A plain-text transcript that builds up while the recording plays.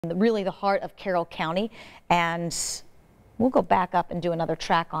really the heart of Carroll County, and we'll go back up and do another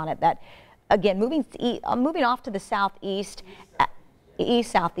track on it. That again, moving off to the southeast,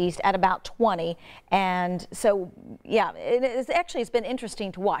 east-southeast at about 20, and so yeah, it's been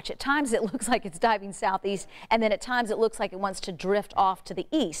interesting to watch. At times it looks like it's diving southeast, and then at times it looks like it wants to drift off to the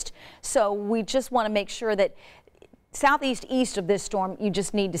east. So we just want to make sure that southeast east of this storm, you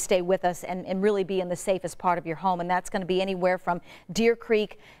just need to stay with us and really be in the safest part of your home, and that's going to be anywhere from Deer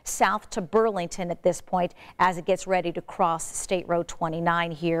Creek south to Burlington at this point as it gets ready to cross State Road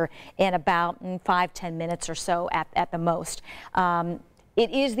 29 here in about 5-10 minutes or so at the most. It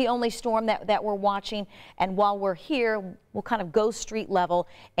is the only storm that we're watching, and while we're here, we'll kind of go street level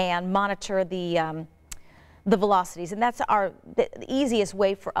and monitor the velocities, and that's the easiest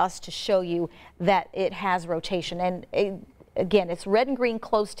way for us to show you that it has rotation. And again, it's red and green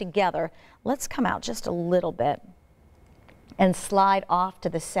close together. Let's come out just a little bit and slide off to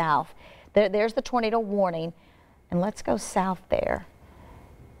the south. There's the tornado warning, and let's go south there.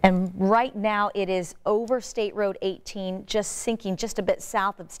 And right now it is over State Road 18, just sinking just a bit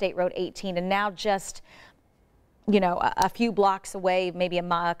south of State Road 18, and now just a few blocks away, maybe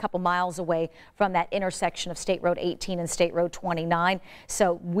a couple miles away from that intersection of State Road 18 and State Road 29.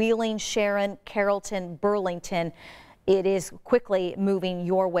 So Wheeling, Sharon, Carrollton, Burlington, it is quickly moving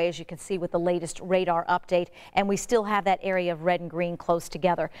your way, as you can see with the latest radar update, and we still have that area of red and green close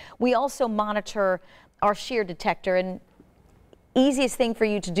together. We also monitor our shear detector, and easiest thing for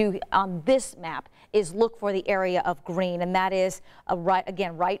you to do on this map is look for the area of green, and that is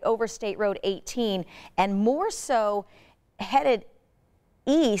right over State Road 18, and more so headed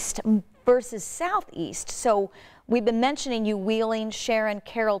east versus southeast. So we've been mentioning you Wheeling, Sharon,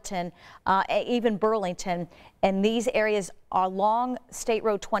 Carrollton, even Burlington, and these areas along State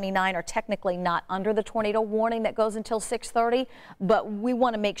Road 29 are technically not under the tornado warning that goes until 6:30, but we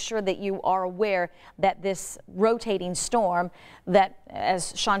want to make sure that you are aware that this rotating storm that,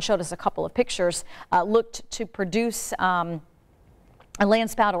 as Sean showed us a couple of pictures, looked to produce a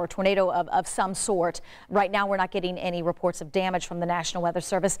landspout or a tornado of some sort. Right now we're not getting any reports of damage from the National Weather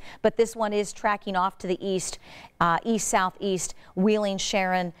Service, but this one is tracking off to the east, east-southeast, Wheeling,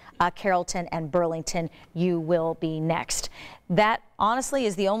 Sharon, Carrollton, and Burlington. You will be next. That honestly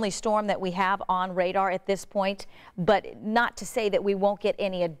is the only storm that we have on radar at this point, but not to say that we won't get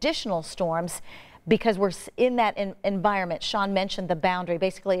any additional storms, because we're in that environment. Sean mentioned the boundary.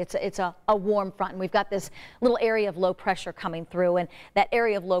 Basically, it's a warm front, and we've got this little area of low pressure coming through, and that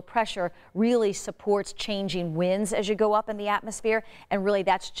area of low pressure really supports changing winds as you go up in the atmosphere, and really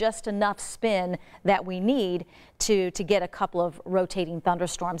that's just enough spin that we need to get a couple of rotating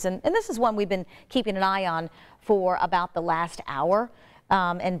thunderstorms. And this is one we've been keeping an eye on for about the last hour.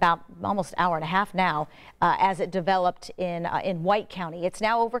 And about almost an hour and a half now, as it developed in White County. It's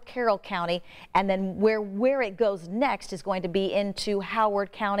now over Carroll County, and then where it goes next is going to be into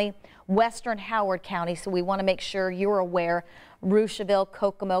Howard County, western Howard County. So we want to make sure you're aware. Rushville,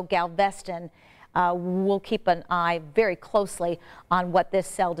 Kokomo, Galveston. We'll keep an eye very closely on what this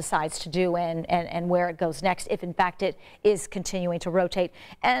cell decides to do and where it goes next, if in fact it is continuing to rotate.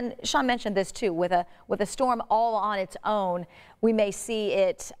 And Sean mentioned this too, with a storm all on its own, we may see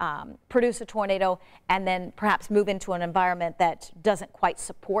it produce a tornado and then perhaps move into an environment that doesn't quite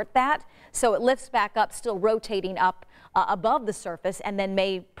support that. So it lifts back up, still rotating up above the surface, and then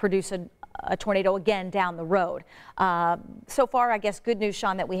may produce a tornado again down the road. So far, I guess good news,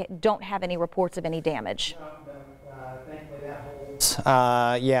 Sean, that we don't have any reports of any damage. Thankfully that holds.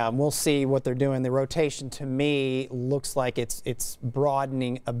 Yeah, and we'll see what they're doing. The rotation to me looks like it's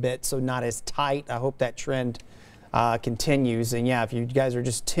broadening a bit, so not as tight. I hope that trend continues. And yeah, if you guys are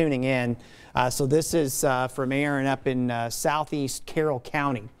just tuning in, so this is from Aaron up in southeast Carroll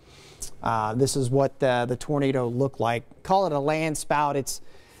County. This is what the tornado looked like. Call it a land spout. It's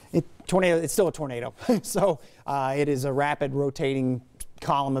still a tornado. So it is a rapid rotating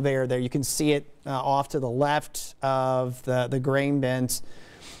column of air there. You can see it off to the left of the grain bins,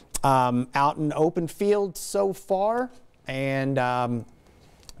 out in open field so far, and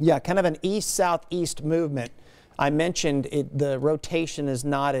yeah, kind of an east-southeast movement. I mentioned the rotation is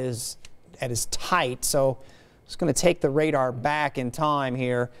not as tight, so I'm just going to take the radar back in time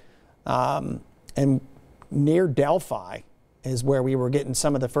here, and near Delphi is where we were getting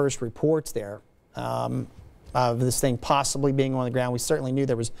some of the first reports there of this thing possibly being on the ground. We certainly knew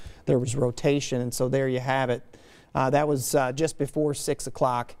there was rotation, and so there you have it. That was just before 6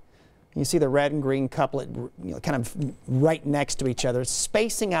 o'clock. You see the red and green couplet, kind of right next to each other,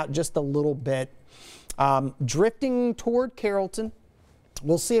 spacing out just a little bit, drifting toward Carrollton.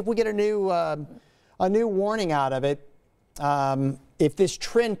 We'll see if we get a new warning out of it. if this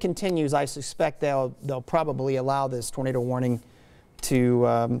trend continues, I suspect they'll probably allow this tornado warning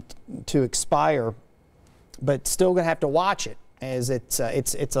to expire, but still going to have to watch it, as it's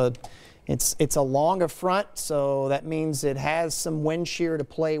a longer front, so that means it has some wind shear to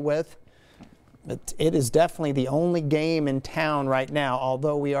play with. But it is definitely the only game in town right now,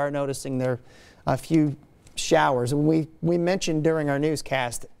 although we are noticing there are a few showers. And we mentioned during our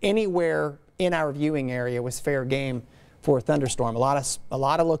newscast, anywhere in our viewing area was fair game for a thunderstorm. A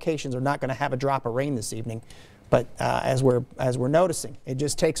lot of locations are not going to have a drop of rain this evening, but as we're noticing, it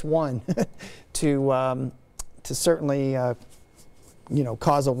just takes one to certainly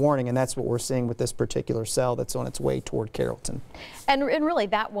cause a warning, and that's what we're seeing with this particular cell that's on its way toward Carrollton. And really,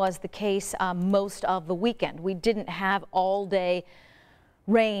 that was the case most of the weekend. We didn't have all day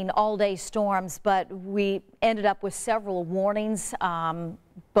rain, all day storms, but we ended up with several warnings,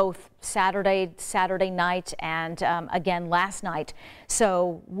 both Saturday night and again last night.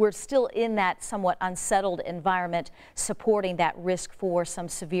 So we're still in that somewhat unsettled environment, supporting that risk for some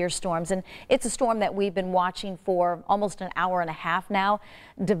severe storms. And it's a storm that we've been watching for almost an hour and a half now.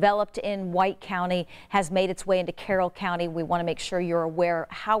 Developed in White County, has made its way into Carroll County. We want to make sure you're aware,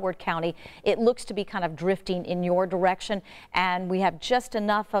 Howard County. It looks to be kind of drifting in your direction, and we have just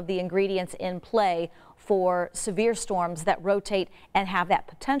enough of the ingredients in play for severe storms that rotate and have that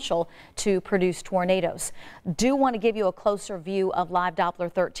potential to produce tornadoes. Do want to give you a closer view of live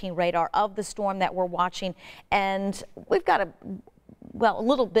Doppler 13 radar of the storm that we're watching, and we've got a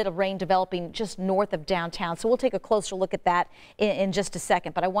little bit of rain developing just north of downtown, so we'll take a closer look at that in just a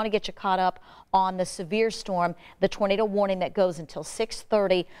second. But I want to get you caught up on the severe storm, the tornado warning that goes until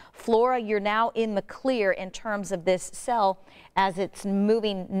 6:30. Flora, you're now in the clear in terms of this cell as it's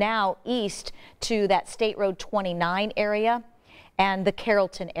moving now east to that State Road 29 area and the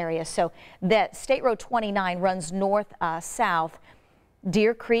Carrollton area. So that State Road 29 runs north-south.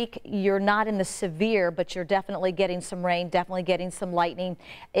 Deer Creek, you're not in the severe, but you're definitely getting some rain, definitely getting some lightning.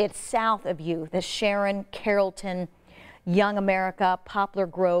 It's south of you, the Sharon, Carrollton, Young America, Poplar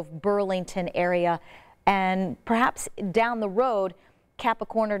Grove, Burlington area, and perhaps down the road,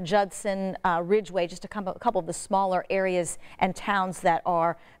 Capricorn, Judson, Ridgeway, just a couple of the smaller areas and towns that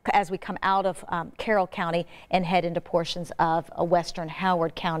are, as we come out of Carroll County and head into portions of western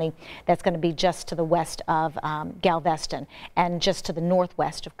Howard County. That's going to be just to the west of Galveston and just to the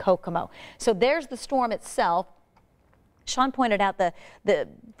northwest of Kokomo. So there's the storm itself. Sean pointed out the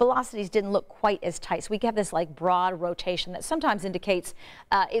velocities didn't look quite as tight. So we have this like broad rotation that sometimes indicates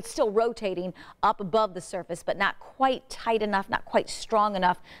it's still rotating up above the surface, but not quite tight enough, not quite strong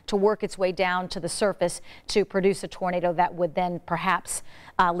enough to work its way down to the surface to produce a tornado that would then perhaps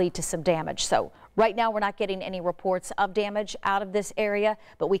lead to some damage. So right now we're not getting any reports of damage out of this area,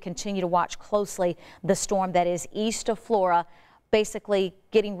 but we continue to watch closely the storm that is east of Flora, basically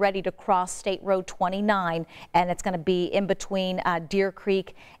getting ready to cross State Road 29, and it's going to be in between Deer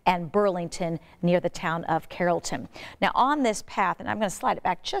Creek and Burlington near the town of Carrollton. Now on this path, and I'm going to slide it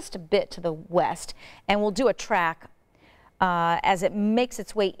back just a bit to the west, and we'll do a track as it makes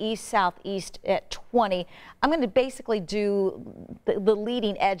its way east-southeast at 20. I'm going to basically do the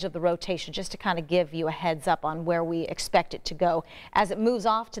leading edge of the rotation just to kind of give you a heads up on where we expect it to go. As it moves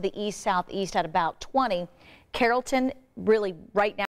off to the east-southeast at about 20, Carrollton really right now